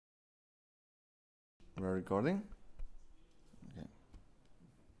We're recording? Okay.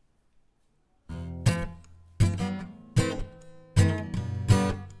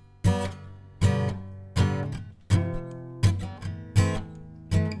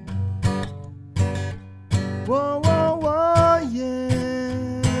 Whoa, whoa, whoa,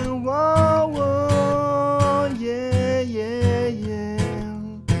 yeah. Whoa, whoa, yeah, yeah, yeah.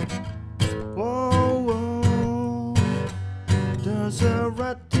 Whoa, whoa. There's a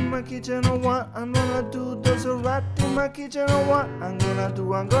rat in my kitchen, oh what I'm gonna do? There's a rat in my kitchen, oh what I'm gonna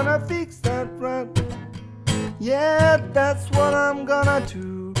do? I'm gonna fix that rat. Yeah, that's what I'm gonna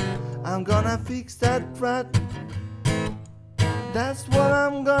do. I'm gonna fix that rat. That's what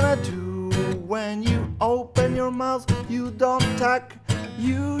I'm gonna do. When you open your mouth, you don't talk,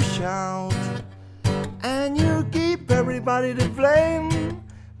 you shout. And you keep everybody to blame.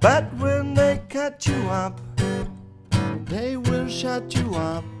 But when they cut you up, they will shut you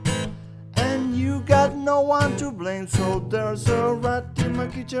up. And you got no one to blame. So there's a rat in my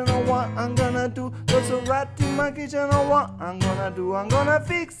kitchen, oh what I'm gonna do? There's a rat in my kitchen, oh what I'm gonna do? I'm gonna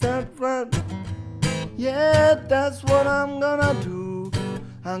fix that rat. Yeah, that's what I'm gonna do.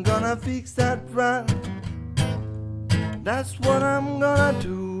 I'm gonna fix that rat. That's what I'm gonna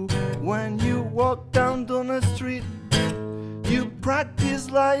do. When you walk down the street, you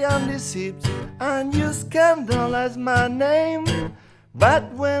practice lie and deceit, and you scandalize my name.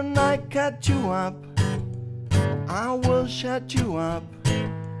 But when I cut you up, I will shut you up.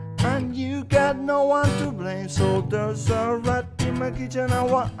 And you got no one to blame. So there's a rat in my kitchen, and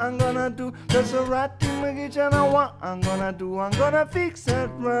what I'm gonna do? There's a rat in my kitchen, and what I'm gonna do? I'm gonna fix that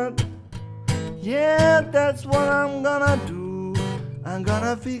rat. Yeah, that's what I'm gonna do. I'm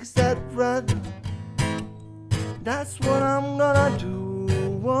gonna fix that rat. That's what I'm gonna do.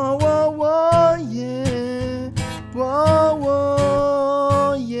 Whoa, whoa, whoa, yeah. Whoa,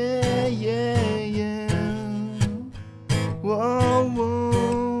 whoa, yeah, yeah, yeah. Whoa, whoa.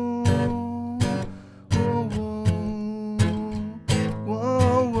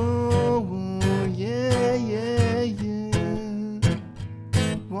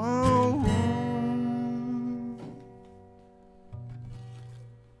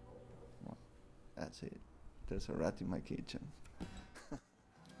 That's it. There's a rat in my kitchen.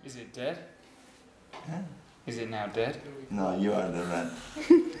 Is it dead? Huh? Is it now dead? No, you are the rat.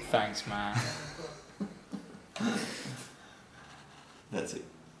 Thanks, man. That's it.